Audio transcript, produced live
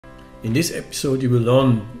In this episode you will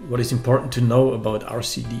learn what is important to know about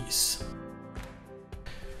RCDs.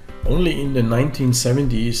 Only in the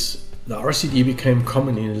 1970s the RCD became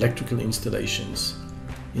common in electrical installations.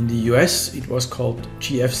 In the US it was called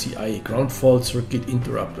GFCI, Ground Fault Circuit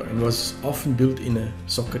Interrupter, and was often built in a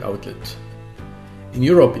socket outlet. In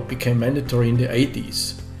Europe it became mandatory in the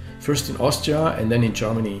 80s, first in Austria and then in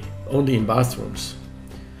Germany, only in bathrooms.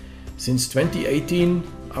 Since 2018,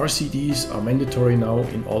 RCDs are mandatory now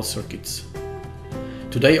in all circuits.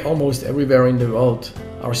 Today, almost everywhere in the world,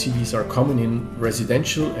 RCDs are common in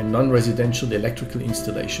residential and non-residential electrical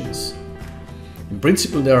installations. In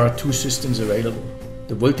principle, there are two systems available: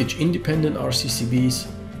 the voltage-independent RCCBs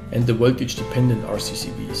and the voltage-dependent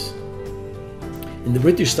RCCBs. In the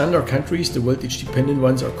British standard countries, the voltage-dependent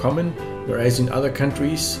ones are common, whereas in other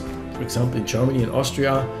countries, for example in Germany and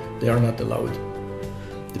Austria, they are not allowed.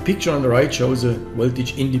 The picture on the right shows a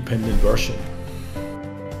voltage-independent version.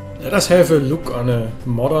 Let us have a look on a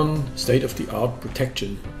modern, state-of-the-art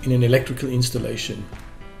protection in an electrical installation.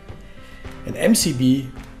 An MCB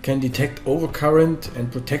can detect overcurrent and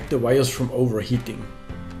protect the wires from overheating.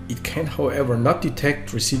 It can, however, not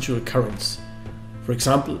detect residual currents, for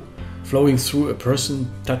example, flowing through a person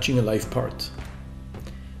touching a live part.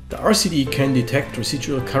 The RCD can detect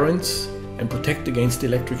residual currents and protect against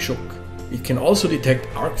electric shock. It can also detect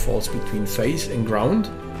arc faults between phase and ground,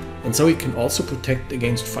 and so it can also protect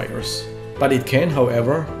against fires. But it can,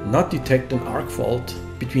 however, not detect an arc fault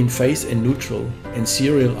between phase and neutral and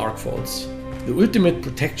serial arc faults. The ultimate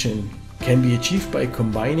protection can be achieved by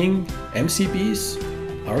combining MCBs,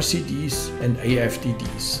 RCDs and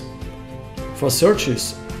AFDDs. For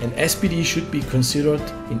surges, an SPD should be considered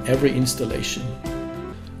in every installation.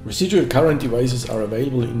 Residual current devices are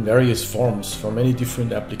available in various forms for many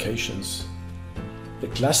different applications. The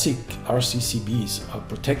classic RCCBs are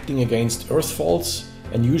protecting against earth faults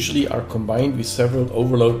and usually are combined with several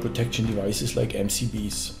overload protection devices like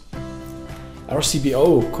MCBs.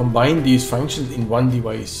 RCBO combine these functions in one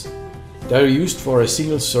device. They are used for a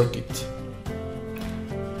single circuit.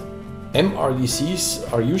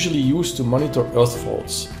 MRDCs are usually used to monitor earth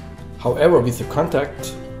faults. However, with the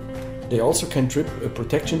contact, they also can trip a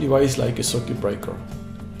protection device like a circuit breaker.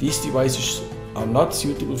 These devices are not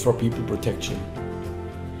suitable for people protection.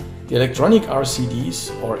 The electronic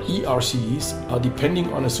RCDs or eRCDs are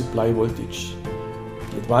depending on a supply voltage.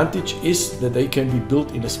 The advantage is that they can be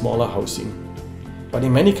built in a smaller housing. But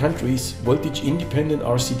in many countries, voltage-independent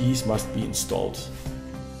RCDs must be installed.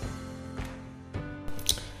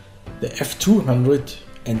 The F200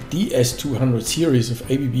 and DS200 series of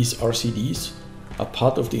ABB's RCDs are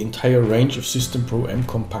part of the entire range of System Pro M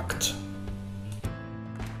Compact.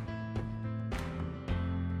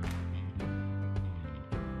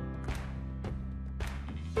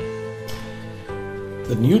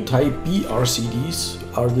 The new Type B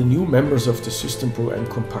RCDs are the new members of the System Pro M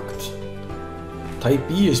Compact. Type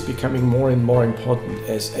B is becoming more and more important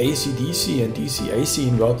as AC-DC and DC-AC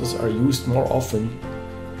inverters are used more often,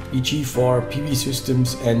 e.g. for PV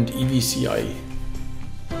systems and EVCI.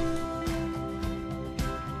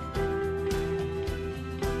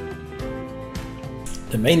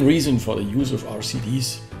 The main reason for the use of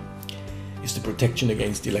RCDs is the protection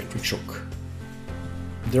against electric shock.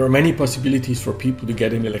 There are many possibilities for people to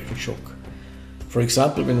get an electric shock. For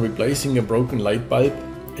example, when replacing a broken light bulb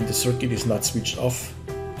and the circuit is not switched off,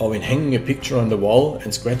 or when hanging a picture on the wall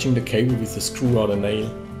and scratching the cable with a screw or a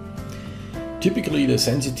nail. Typically, the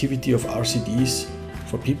sensitivity of RCDs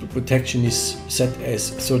for people protection is set as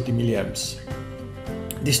 30 milliamps.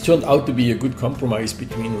 This turned out to be a good compromise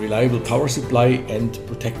between reliable power supply and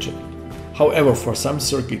protection. However, for some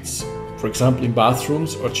circuits, for example in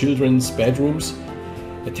bathrooms or children's bedrooms,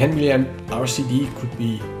 a 10 milliamp RCD could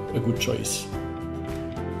be a good choice.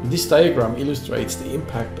 This diagram illustrates the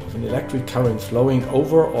impact of an electric current flowing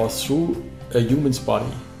over or through a human's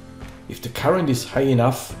body. If the current is high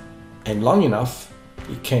enough and long enough,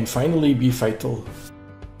 it can finally be fatal.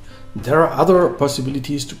 There are other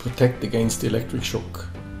possibilities to protect against electric shock.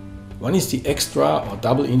 One is the extra or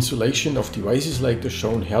double insulation of devices like the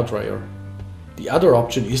shown hairdryer. The other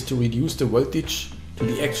option is to reduce the voltage to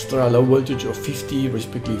the extra low voltage of 50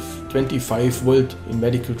 respectively 25 volt in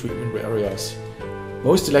medical treatment areas.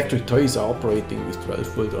 Most electric toys are operating with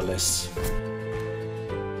 12 volt or less.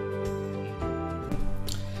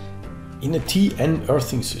 In a TN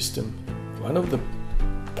earthing system, one of the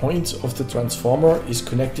points of the transformer is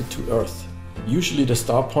connected to earth, usually the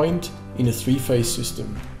star point in a three-phase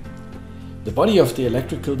system. The body of the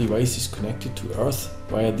electrical device is connected to earth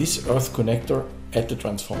via this earth connector at the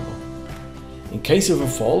transformer. In case of a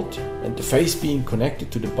fault and the phase being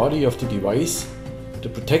connected to the body of the device, the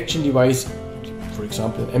protection device, for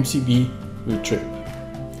example an MCB, will trip.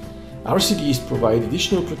 RCDs provide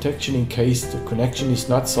additional protection in case the connection is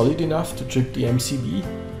not solid enough to trip the MCB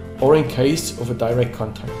or in case of a direct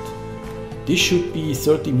contact. This should be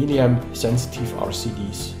 30 milliamp sensitive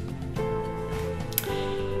RCDs.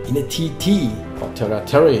 In a TT or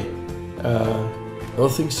tertiary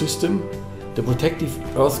earthing system, the protective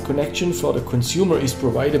earth connection for the consumer is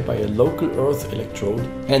provided by a local earth electrode,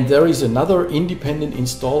 and there is another independent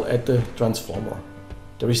installed at the transformer.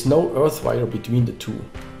 There is no earth wire between the two.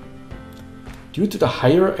 Due to the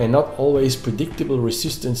higher and not always predictable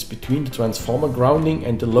resistance between the transformer grounding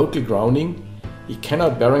and the local grounding, it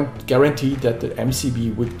cannot guarantee that the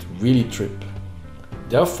MCB would really trip.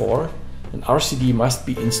 Therefore, an RCD must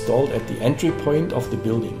be installed at the entry point of the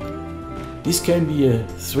building. This can be a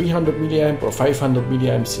 300 mA or 500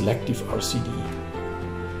 mA selective RCD.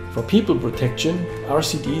 For people protection,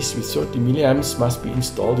 RCDs with 30 mA must be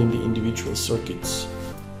installed in the individual circuits.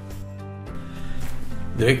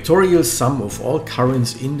 The vectorial sum of all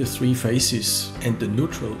currents in the three phases and the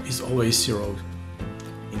neutral is always zero.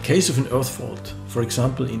 In case of an earth fault, for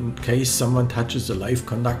example in case someone touches a live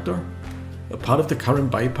conductor, a part of the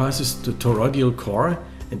current bypasses the toroidal core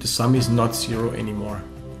and the sum is not zero anymore.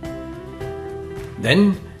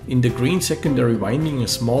 Then, in the green secondary winding, a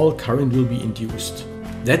small current will be induced.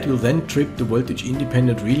 That will then trip the voltage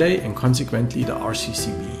independent relay and consequently the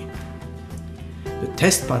RCCB. The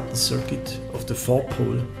test button circuit of the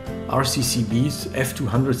 4-pole RCCB's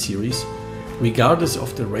F200 series, regardless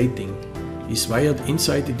of the rating, is wired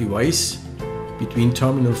inside the device between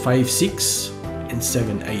terminal 5-6 and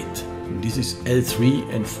 7-8. This is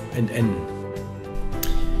L3 and N.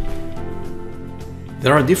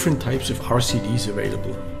 There are different types of RCDs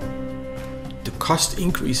available. The cost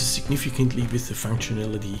increases significantly with the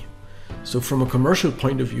functionality. So from a commercial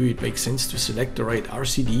point of view, it makes sense to select the right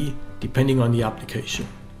RCD depending on the application.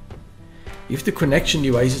 If the connection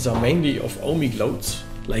devices are mainly of ohmic loads,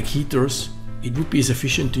 like heaters, it would be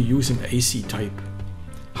sufficient to use an AC type.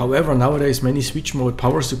 However, nowadays many switch mode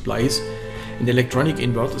power supplies and electronic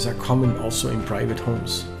inverters are common also in private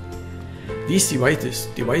homes. These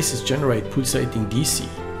devices generate pulsating DC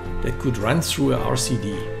that could run through a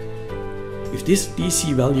RCD. If this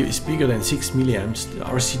DC value is bigger than 6 mA, the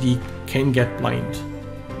RCD can get blind.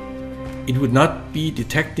 It would not be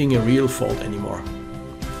detecting a real fault anymore.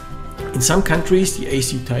 In some countries the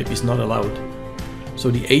AC type is not allowed,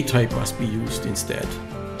 so the A type must be used instead.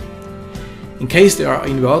 In case there are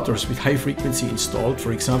inverters with high frequency installed,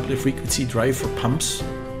 for example a frequency drive for pumps,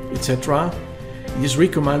 etc., it is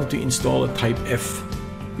recommended to install a type F,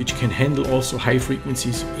 which can handle also high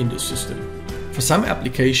frequencies in the system. For some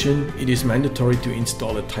application, it is mandatory to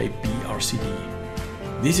install a type B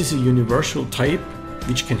RCD. This is a universal type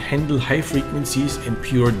which can handle high frequencies and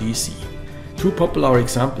pure DC. Two popular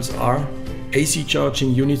examples are AC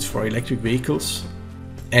charging units for electric vehicles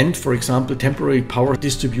and, for example, temporary power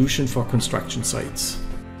distribution for construction sites.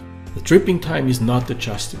 The tripping time is not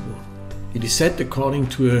adjustable. It is set according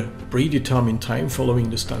to a predetermined time following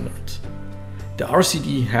the standard. The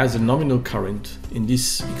RCD has a nominal current, in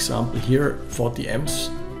this example here 40 amps.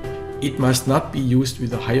 It must not be used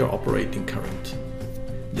with a higher operating current.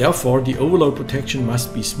 Therefore, the overload protection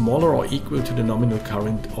must be smaller or equal to the nominal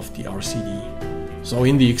current of the RCD. So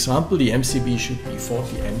in the example, the MCB should be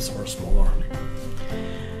 40 amps or smaller.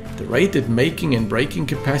 The rated making and breaking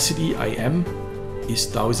capacity, IM, is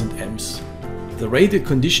 1000 amps. The rated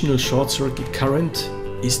conditional short circuit current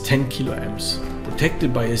is 10 kiloamps,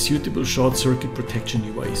 protected by a suitable short circuit protection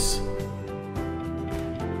device.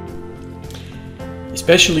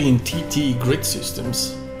 Especially in TT grid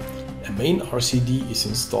systems, a main RCD is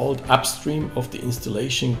installed upstream of the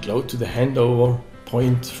installation close to the handover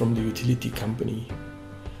point from the utility company,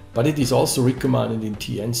 but it is also recommended in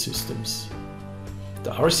TN systems. The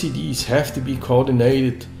RCDs have to be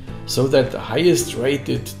coordinated so that the highest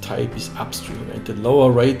rated type is upstream and the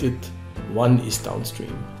lower rated one is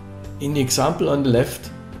downstream. In the example on the left,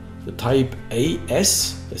 the type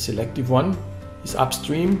AS, the selective one, is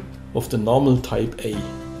upstream of the normal type A.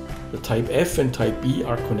 The type F and type B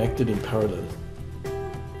are connected in parallel.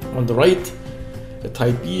 On the right, the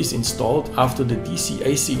type B is installed after the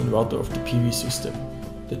DC-AC inverter of the PV system.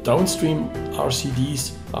 The downstream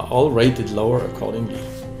RCDs are all rated lower accordingly.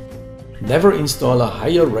 Never install a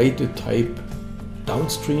higher rated type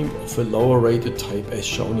downstream of a lower rated type as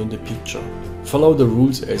shown in the picture. Follow the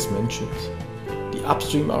rules as mentioned. The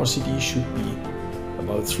upstream RCD should be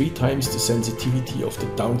about 3 times the sensitivity of the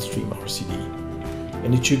downstream RCD.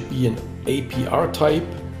 And it should be an APR type,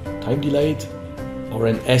 time delayed, or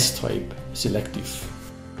an S type, selective.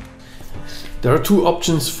 There are two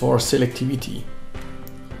options for selectivity.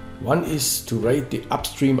 One is to rate the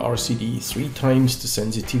upstream RCD 3 times the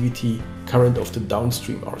sensitivity current of the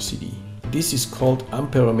downstream RCD. This is called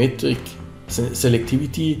amperometric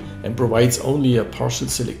selectivity and provides only a partial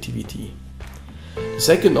selectivity. The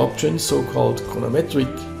second option, so-called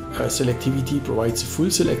chronometric selectivity, provides a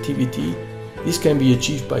full selectivity. This can be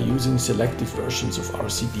achieved by using selective versions of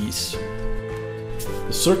RCDs.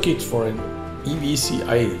 The circuit for an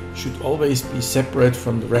EVCI should always be separate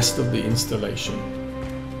from the rest of the installation.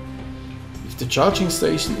 If the charging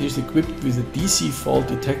station is equipped with a DC fault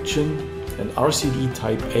detection, an RCD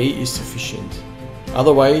type A is sufficient.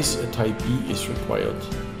 Otherwise, a type B is required.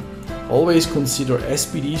 Always consider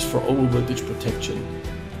SPDs for overvoltage protection.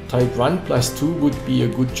 Type 1 plus 2 would be a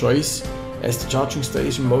good choice, as the charging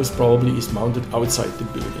station most probably is mounted outside the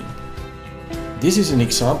building. This is an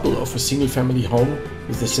example of a single-family home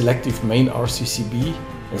with a selective main RCCB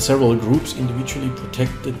and several groups individually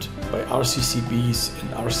protected by RCCBs and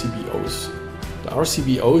RCBOs. The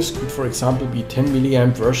RCBOs could, for example, be 10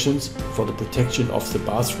 mA versions for the protection of the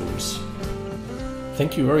bathrooms.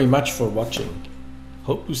 Thank you very much for watching.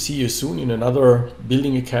 Hope to see you soon in another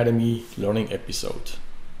Building Academy learning episode.